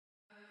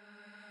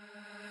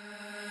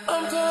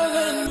I'm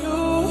calling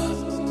you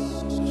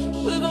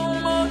with all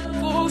my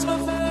fools, my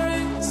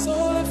very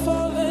soul is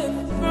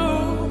falling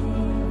through.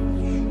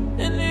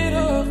 In need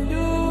of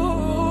you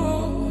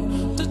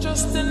to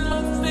trust in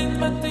my faith,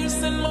 my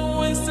tears and my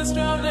ways is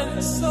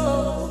drowning. So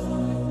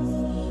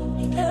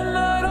and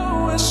I'd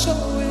always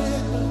show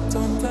it, but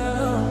don't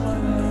tell my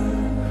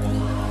love.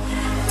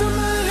 Don't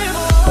believe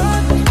my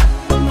heart.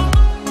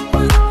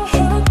 ولو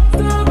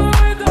حتى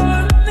بعيد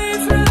عني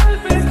في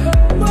قلبي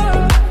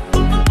هواك.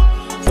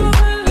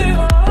 تملي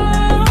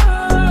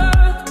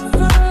معاك،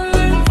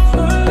 تملي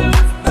في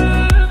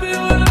قلبي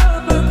ولا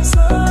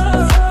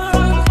بنساك.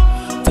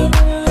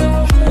 تملي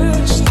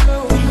وحشني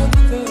لو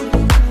حتى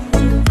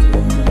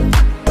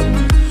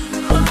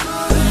I'm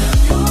calling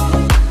you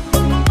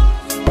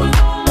with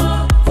all my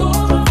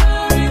full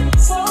very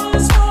soul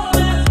is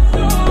falling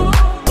through.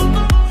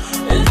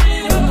 In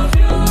need of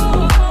you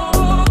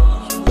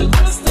to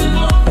trust in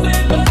my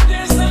faith, my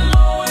tears and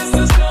my ways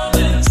is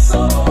drowning.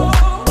 So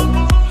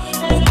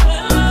and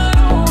I'd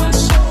always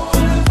show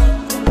it,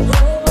 but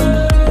don't tell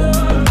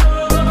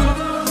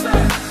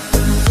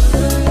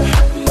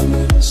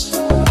حبيبي مش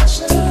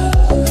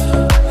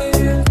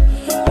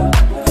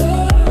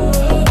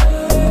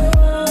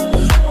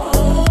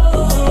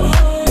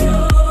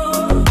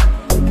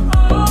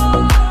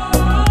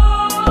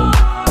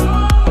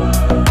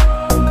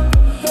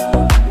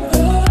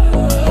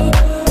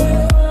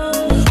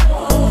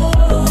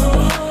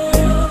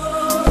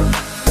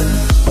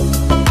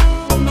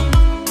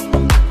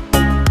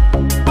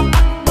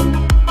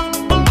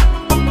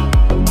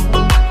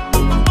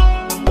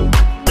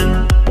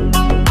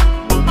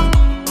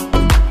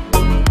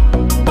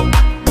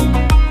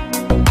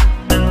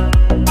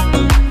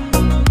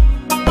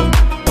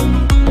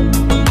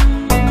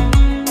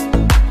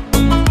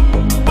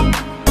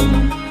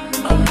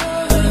I'm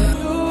calling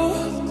you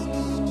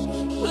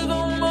with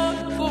all my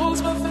fools,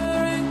 my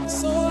very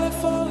soul is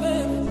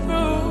falling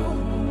through.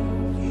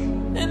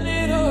 In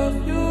need of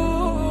you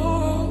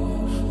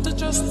to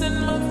trust in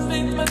my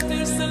faith, my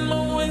tears and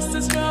my ways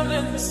is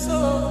drowning. So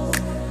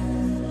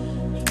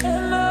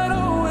and I'd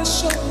always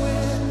show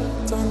it, but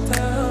don't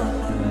tell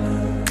my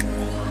love.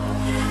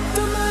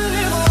 Don't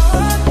believe my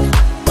heart.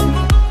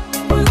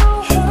 ولو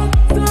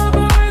حتى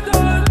بعيد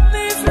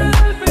عني في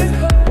قلبي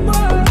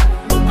هواك.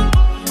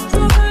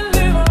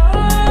 تملي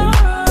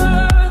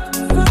معاك،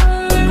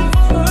 تملي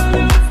في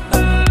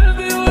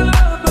قلبي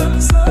ولا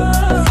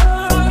بنساك.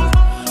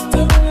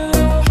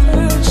 تملي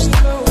وحشني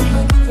لو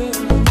حتى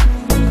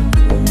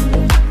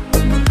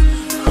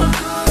I'm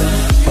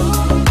calling you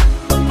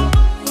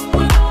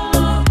with all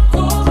my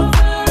full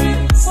very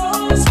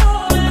soul is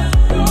falling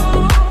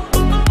through.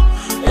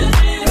 In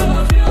need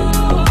of you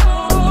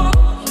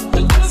to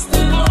trust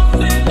in my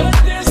faith, my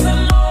tears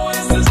and my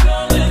ways is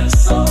drowning.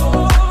 So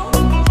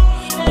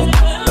and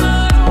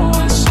I'd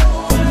always show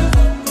it,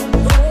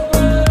 but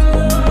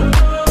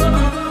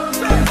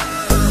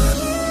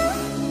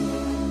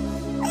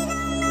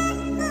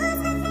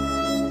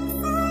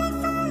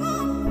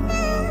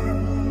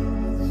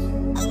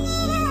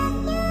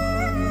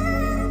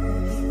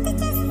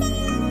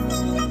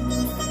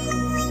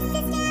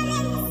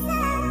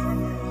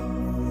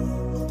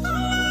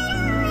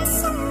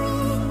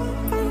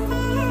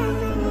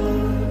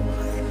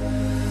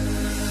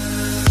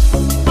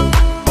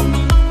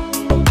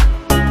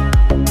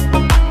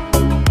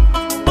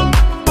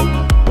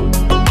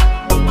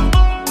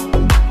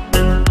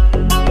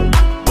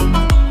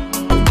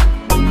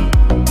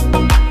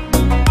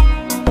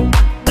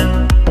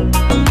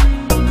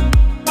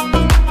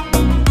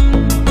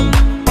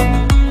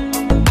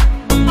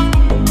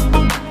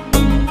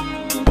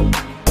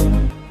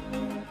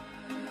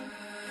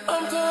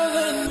I'm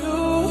calling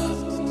you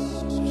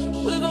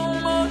with all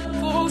my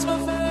fools, my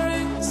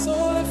very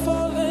soul is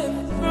falling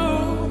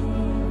through.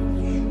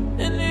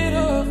 In need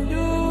of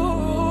you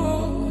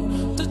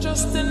to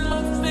trust in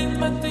my faith,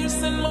 my tears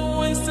and my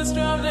ways is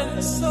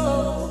drowning. So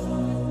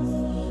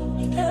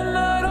and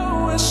I'd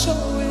always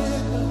show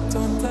it, but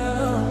don't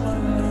tell my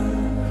love.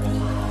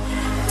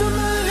 Don't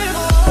believe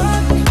my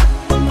heart.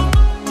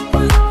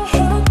 ولو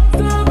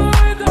حتى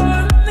بعيد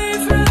عني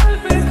في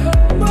قلبي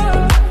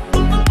هواك.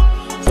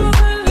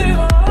 تملي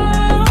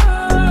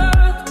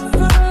معاك،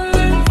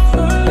 تملي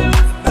في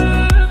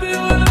قلبي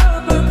ولا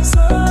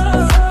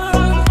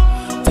بنساك.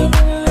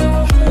 تملي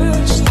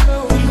وحشني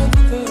لو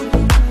حتى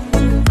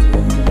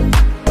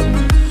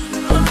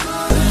I'm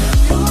calling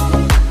you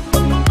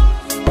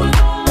with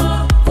all my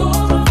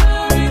full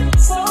very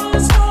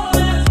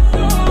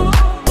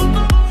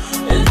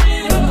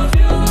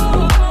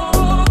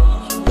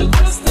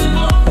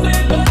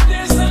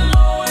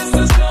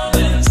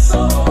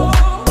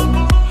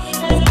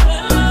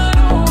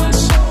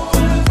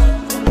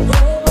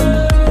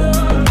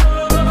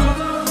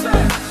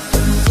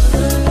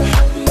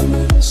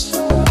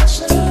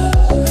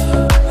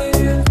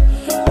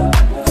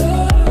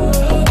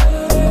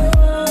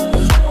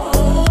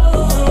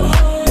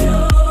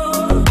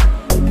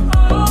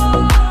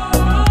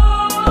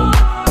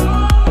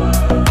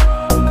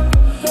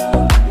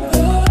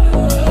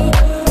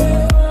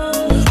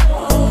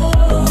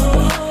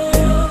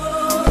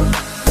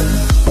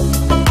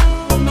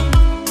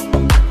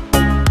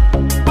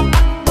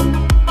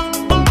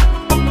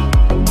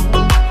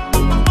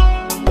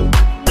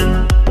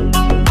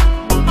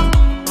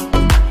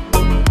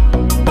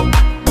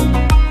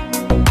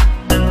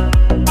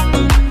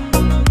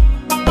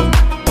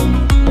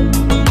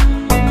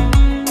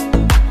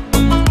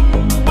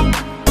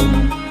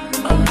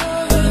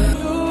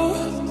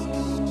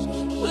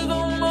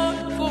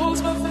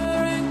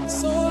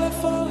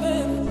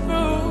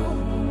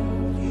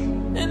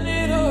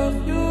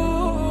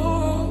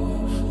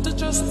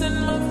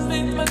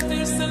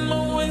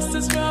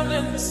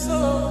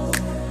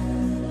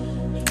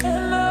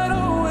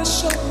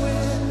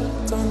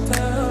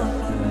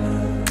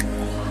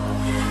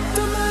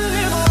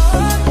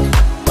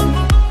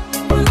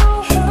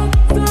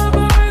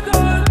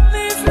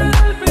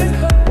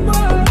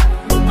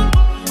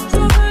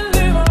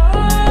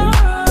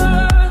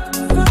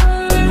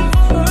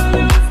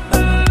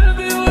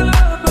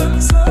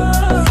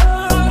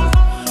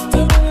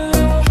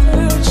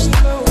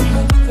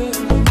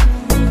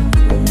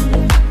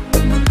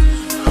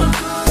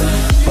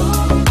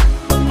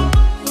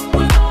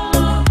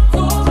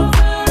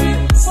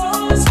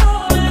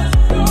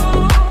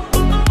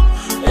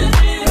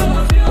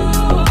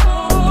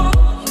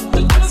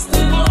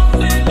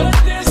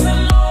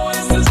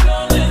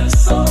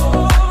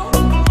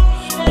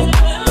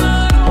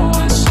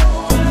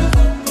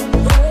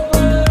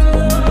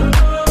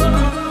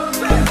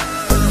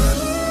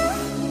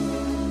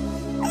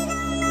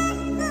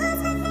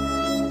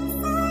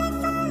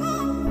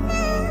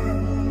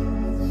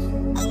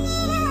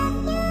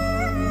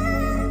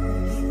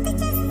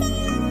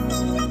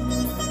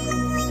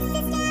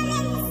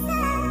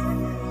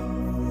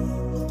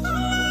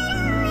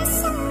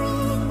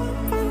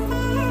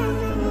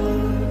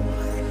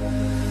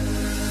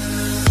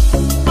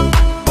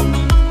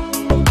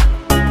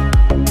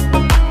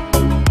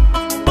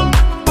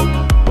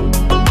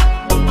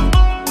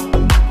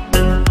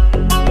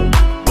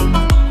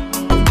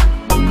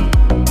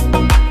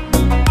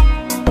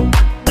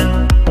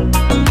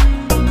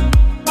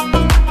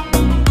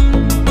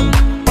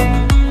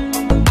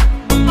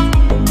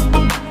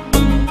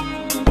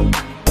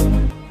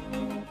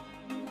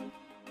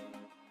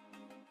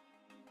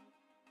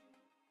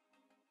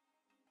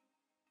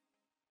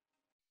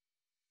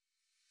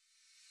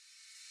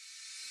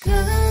Girl,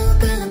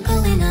 I'm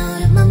calling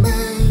out of my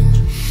mind.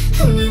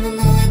 And even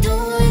though I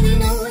don't really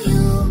know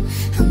you,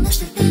 I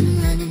must have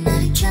been running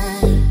out of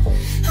time.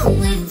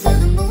 I'm waiting for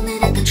the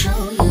moment I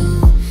control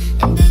you.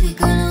 And baby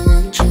girl, I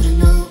want you to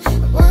know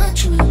I'm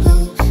watching you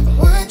go, I'm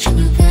watching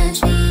you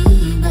pass me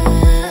by.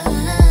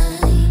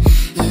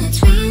 Yeah,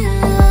 it's real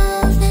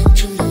love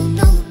that you don't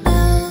know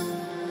about.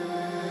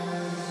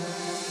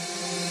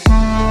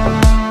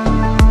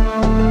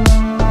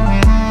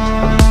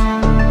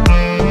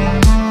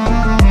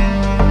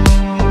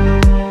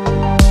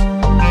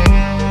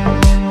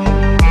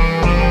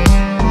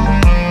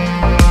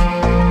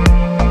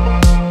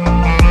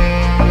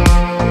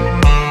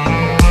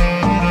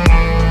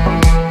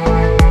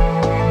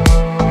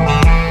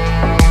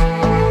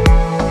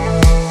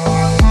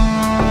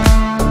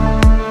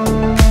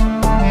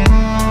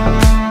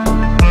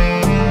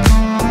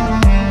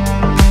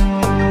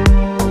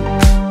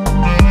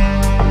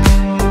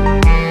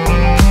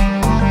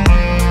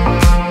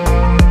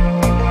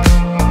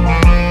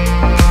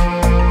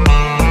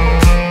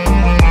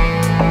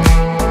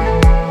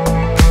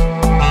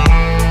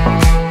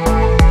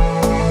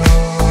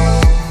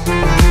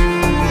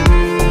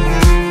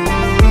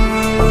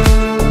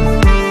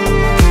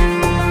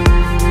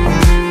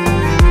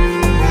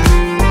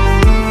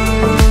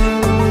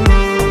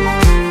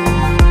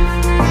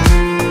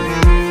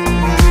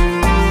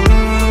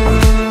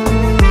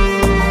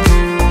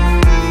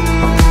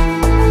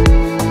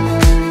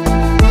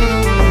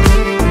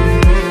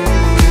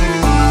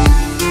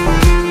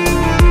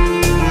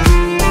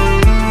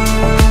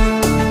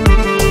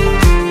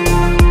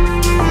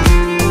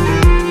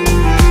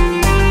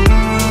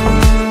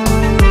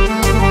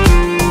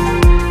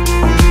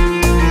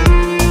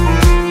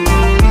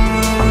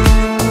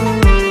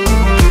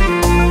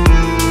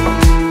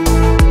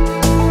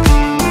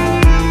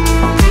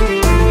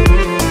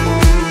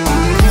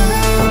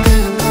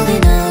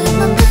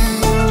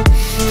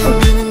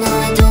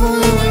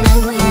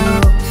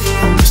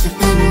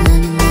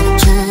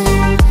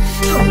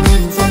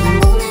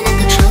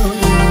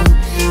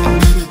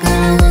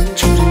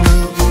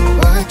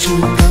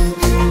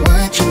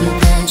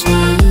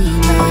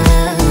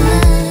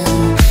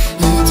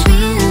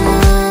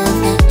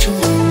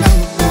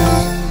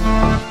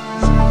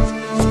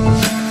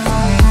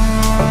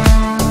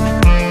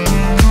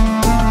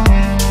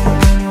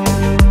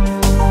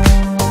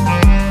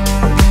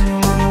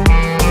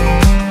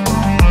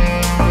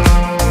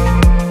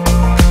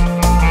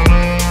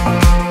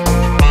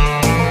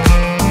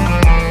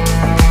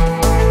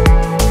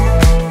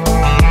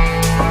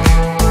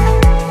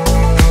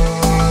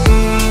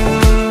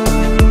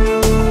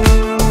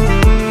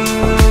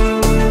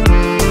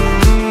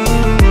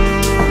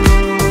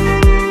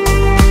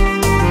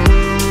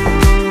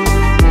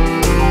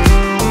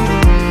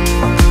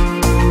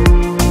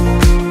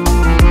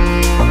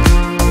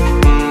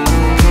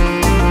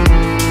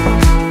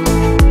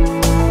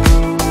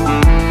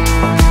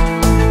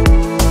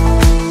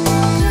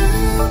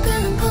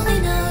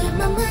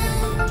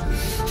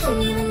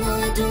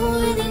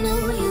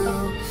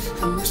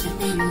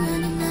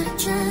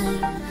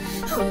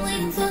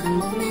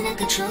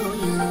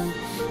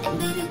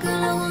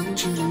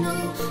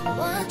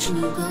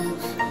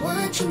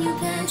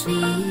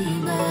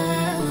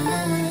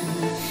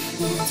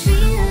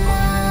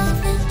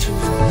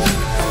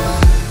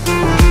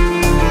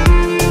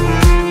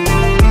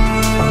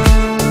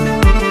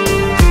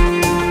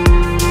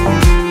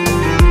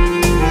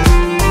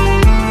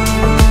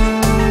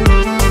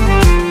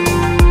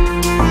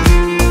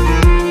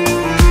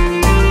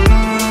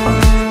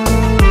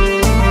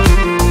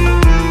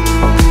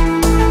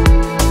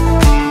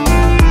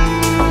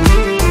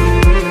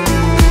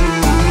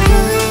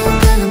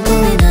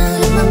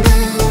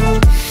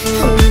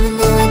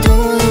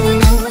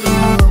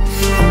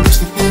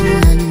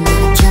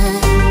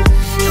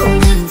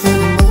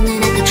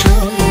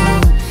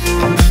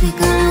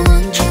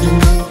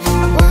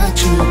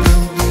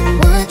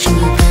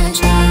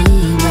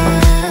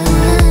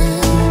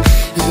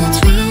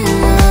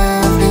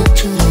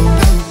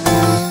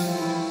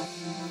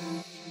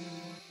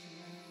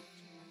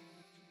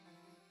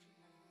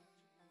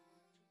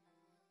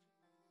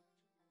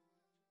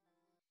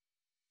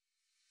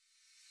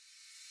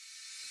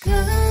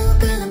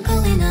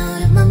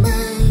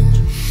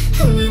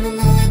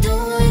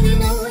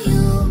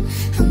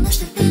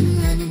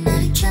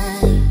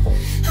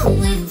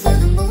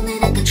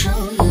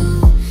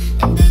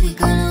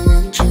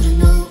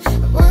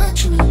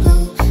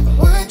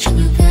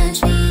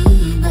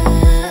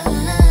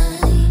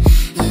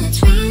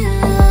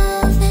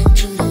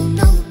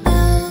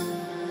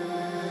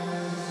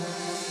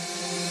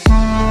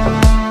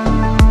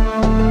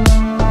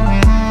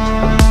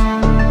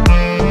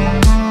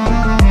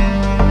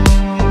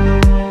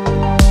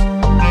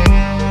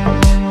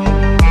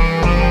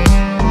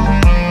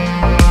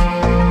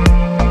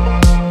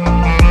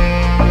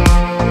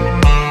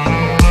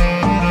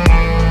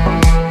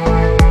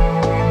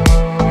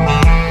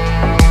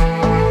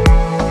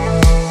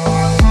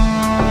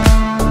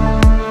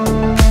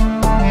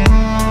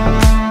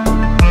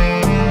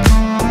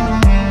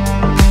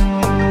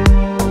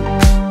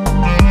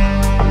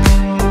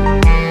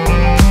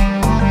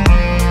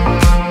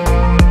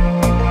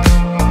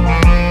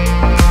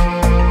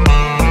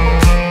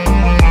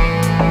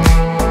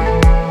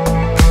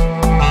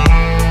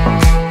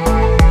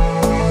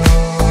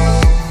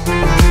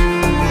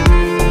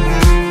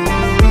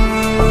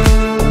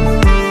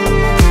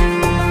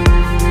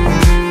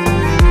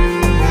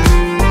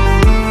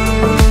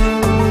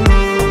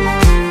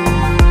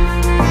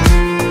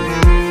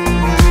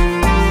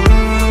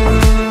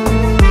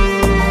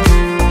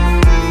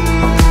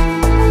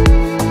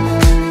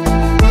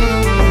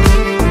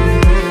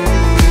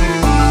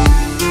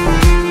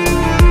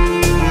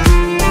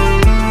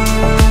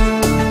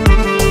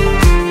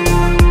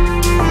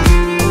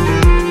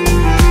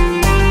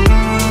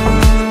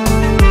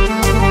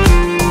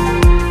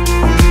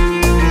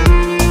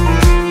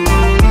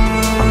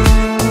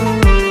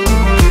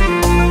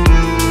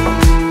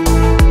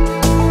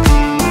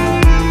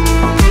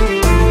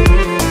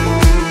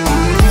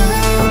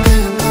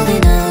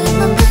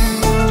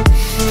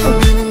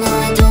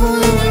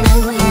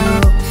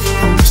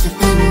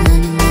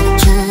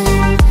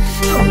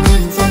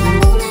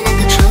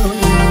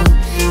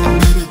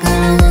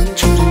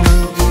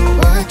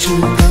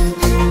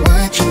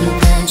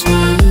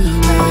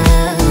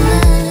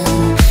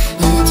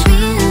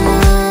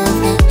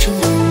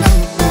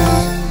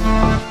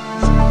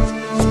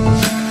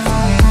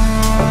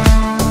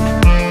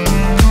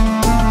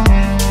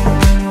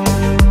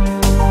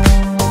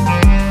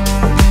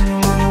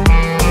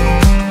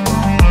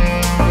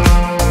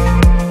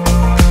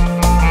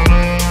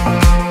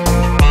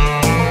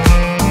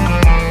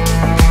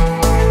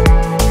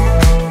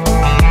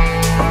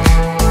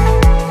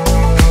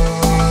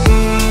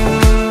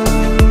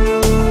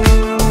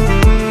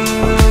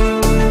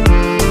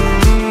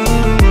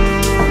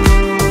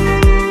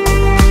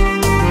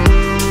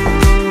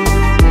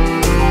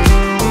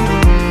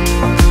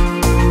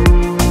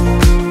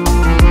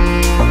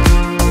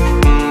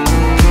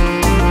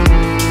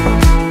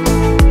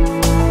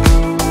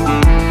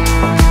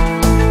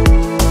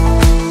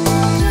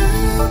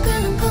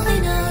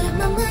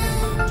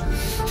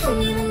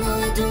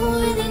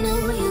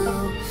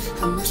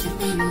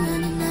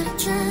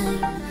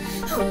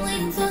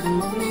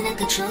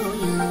 control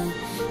you.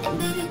 And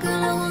baby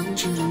girl, I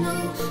want you to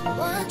know, I'm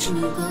watching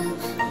you go,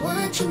 I'm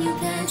watching you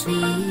pass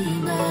me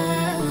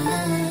by.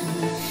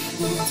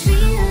 It's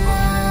real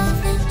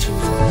love that you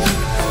don't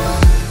know.